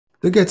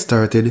To get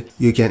started,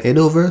 you can head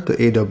over to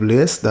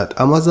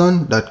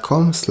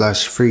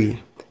aws.amazon.com/free.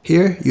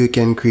 Here, you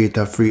can create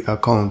a free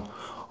account.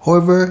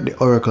 However, the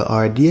Oracle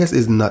RDS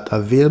is not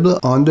available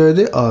under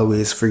the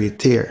Always Free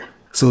tier.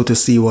 So to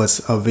see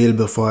what's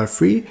available for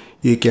free,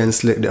 you can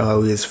select the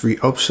Always Free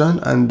option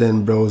and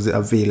then browse the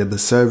available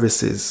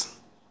services.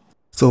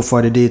 So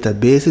for the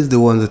databases,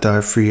 the ones that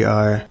are free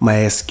are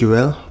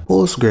MySQL,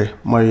 Postgre,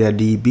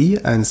 MariaDB,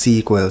 and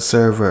SQL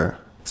Server.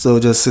 So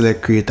just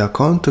select Create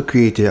Account to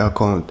create your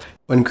account.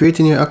 When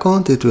creating your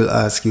account, it will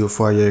ask you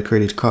for your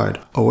credit card.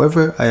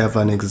 However, I have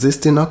an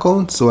existing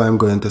account, so I'm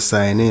going to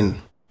sign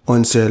in.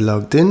 Once you're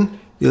logged in,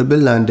 you'll be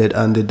landed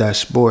on the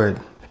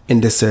dashboard.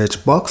 In the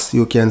search box,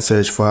 you can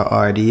search for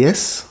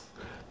RDS.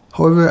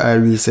 However, I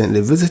recently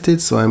visited,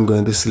 so I'm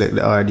going to select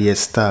the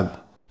RDS tab.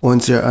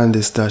 Once you're on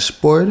this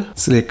dashboard,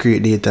 select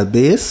Create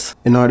Database.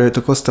 In order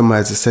to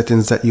customize the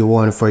settings that you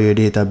want for your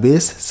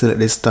database, select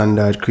the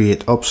Standard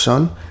Create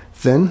option,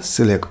 then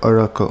select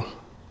Oracle.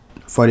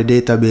 For the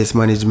database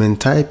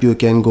management type, you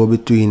can go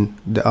between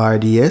the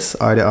RDS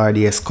or the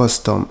RDS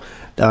Custom.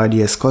 The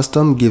RDS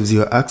Custom gives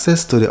you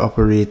access to the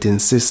operating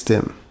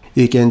system.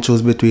 You can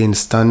choose between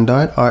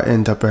Standard or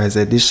Enterprise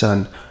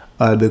Edition.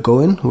 I'll be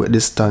going with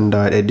the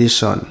Standard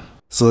Edition.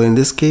 So in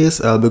this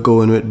case, I'll be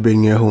going with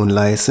Bring Your Own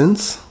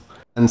License.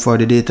 And for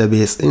the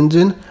database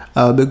engine,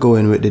 I'll be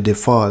going with the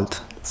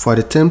default. For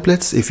the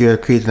templates, if you're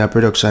creating a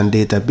production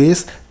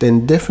database,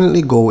 then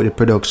definitely go with the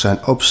production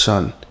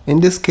option. In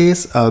this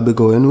case, I'll be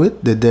going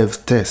with the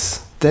dev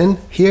test. Then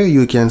here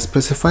you can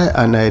specify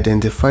an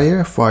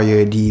identifier for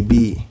your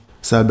DB.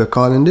 So I'll be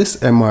calling this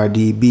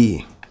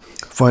MRDB.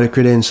 For the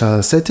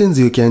credential settings,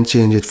 you can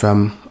change it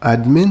from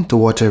admin to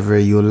whatever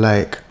you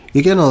like.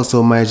 You can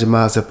also manage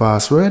master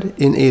password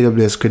in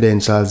AWS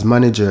Credentials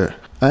Manager.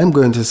 I'm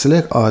going to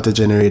select Auto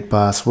Generate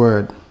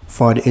Password.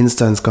 For the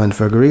instance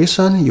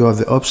configuration, you have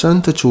the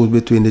option to choose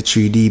between the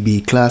 3 DB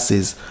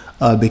classes.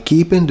 I'll be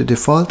keeping the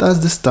default as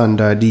the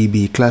standard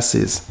DB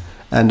classes,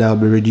 and I'll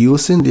be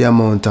reducing the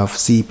amount of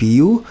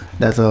CPU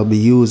that I'll be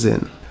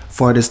using.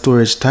 For the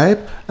storage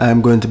type,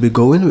 I'm going to be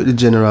going with the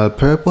general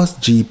purpose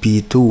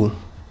GP2.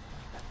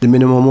 The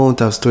minimum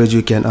amount of storage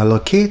you can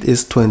allocate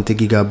is 20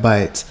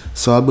 GB,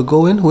 so I'll be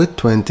going with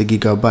 20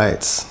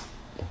 GB.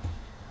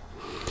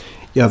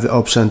 You have the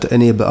option to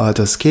enable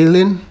auto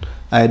scaling.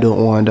 I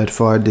don't want that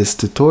for this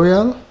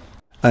tutorial.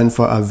 And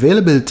for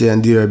availability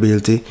and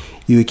durability,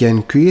 you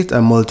can create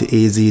a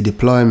multi-AZ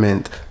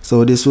deployment.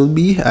 So this will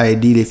be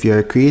ideal if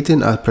you're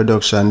creating a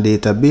production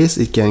database.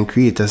 It can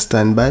create a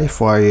standby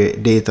for your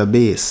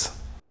database.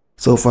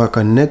 So for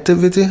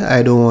connectivity,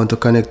 I don't want to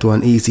connect to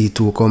an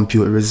EC2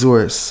 compute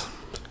resource.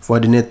 For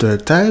the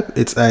network type,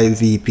 it's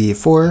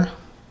IVP4.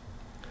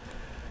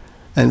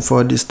 And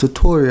for this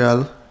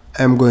tutorial,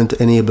 I'm going to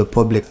enable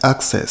public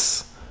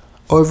access.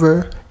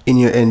 However, in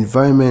your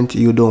environment,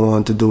 you don't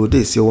want to do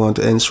this. You want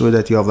to ensure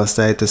that you have a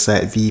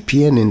site-to-site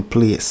VPN in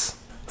place.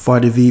 For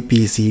the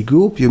VPC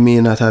group, you may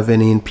not have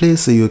any in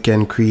place, so you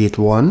can create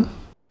one.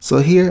 So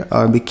here,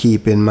 I'll be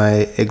keeping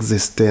my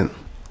existing.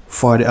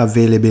 For the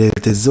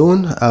availability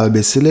zone, I'll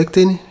be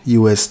selecting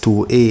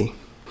US2A.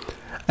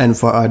 And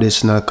for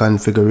additional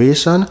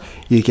configuration,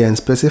 you can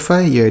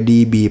specify your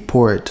DB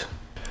port.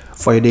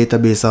 For your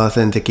database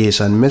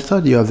authentication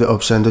method, you have the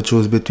option to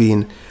choose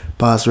between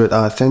password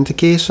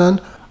authentication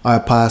or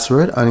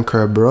password and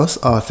Kerberos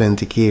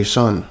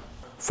authentication.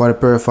 For the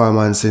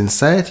performance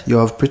insight, you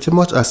have pretty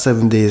much a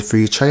 7-day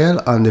free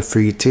trial on the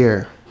free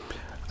tier.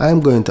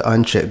 I'm going to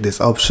uncheck this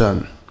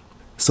option.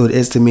 So the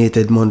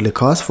estimated monthly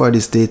cost for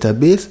this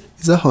database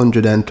is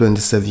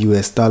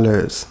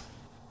 $127.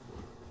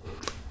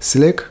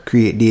 Select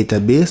Create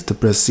Database to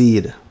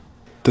proceed.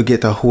 To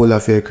get a hold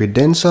of your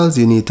credentials,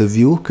 you need to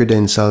view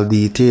credential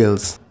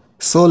details.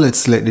 So let's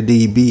select the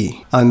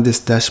DB. On this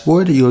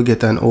dashboard, you'll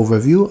get an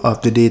overview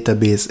of the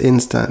database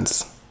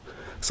instance.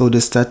 So the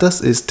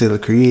status is still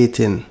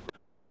creating.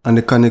 On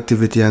the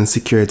Connectivity and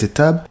Security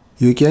tab,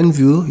 you can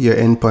view your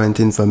endpoint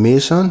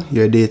information,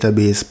 your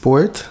database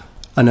port,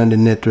 and on the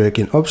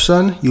networking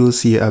option, you'll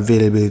see your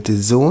availability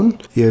zone,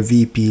 your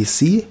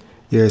VPC,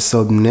 your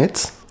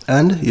subnets,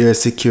 and your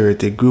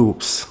security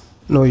groups.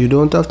 Now you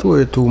don't have to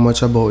worry too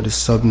much about the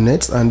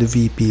subnets and the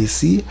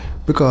VPC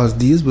because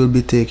these will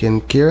be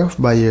taken care of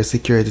by your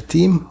security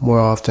team more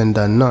often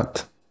than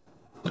not.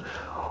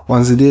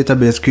 Once the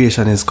database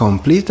creation is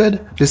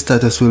completed, the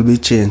status will be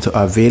changed to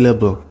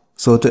available.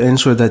 So to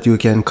ensure that you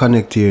can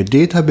connect to your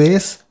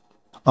database,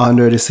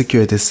 under the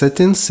security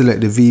settings,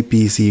 select the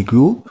VPC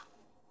group,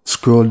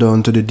 scroll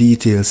down to the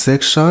details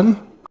section,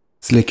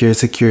 select your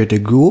security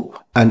group,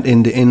 and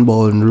in the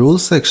inbound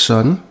rules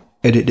section,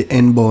 edit the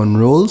inbound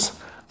rules,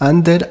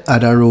 and then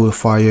add a rule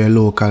for your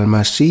local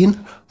machine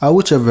or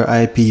whichever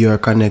IP you're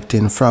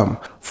connecting from.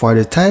 For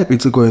the type,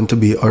 it's going to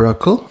be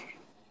Oracle,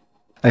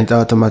 and it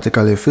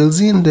automatically fills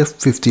in the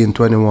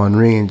 1521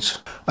 range.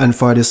 And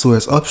for the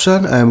source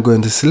option, I'm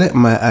going to select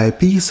my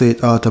IP so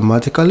it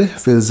automatically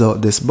fills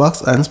out this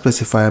box and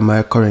specify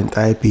my current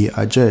IP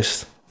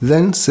address.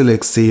 Then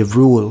select Save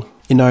Rule.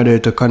 In order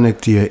to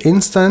connect to your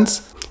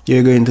instance,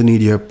 you're going to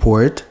need your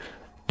port,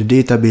 the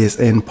database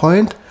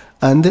endpoint,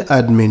 and the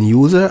admin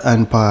user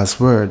and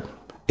password.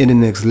 In the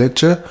next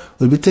lecture,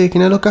 we'll be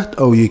taking a look at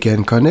how you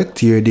can connect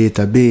to your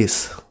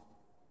database.